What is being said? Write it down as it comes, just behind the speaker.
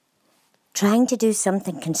trying to do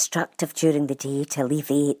something constructive during the day to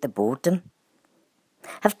alleviate the boredom.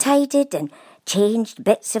 I've tidied and changed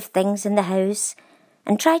bits of things in the house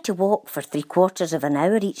and tried to walk for 3/4 of an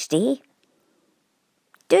hour each day.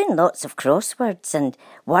 Doing lots of crosswords and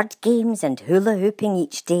word games and hula hooping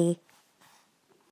each day.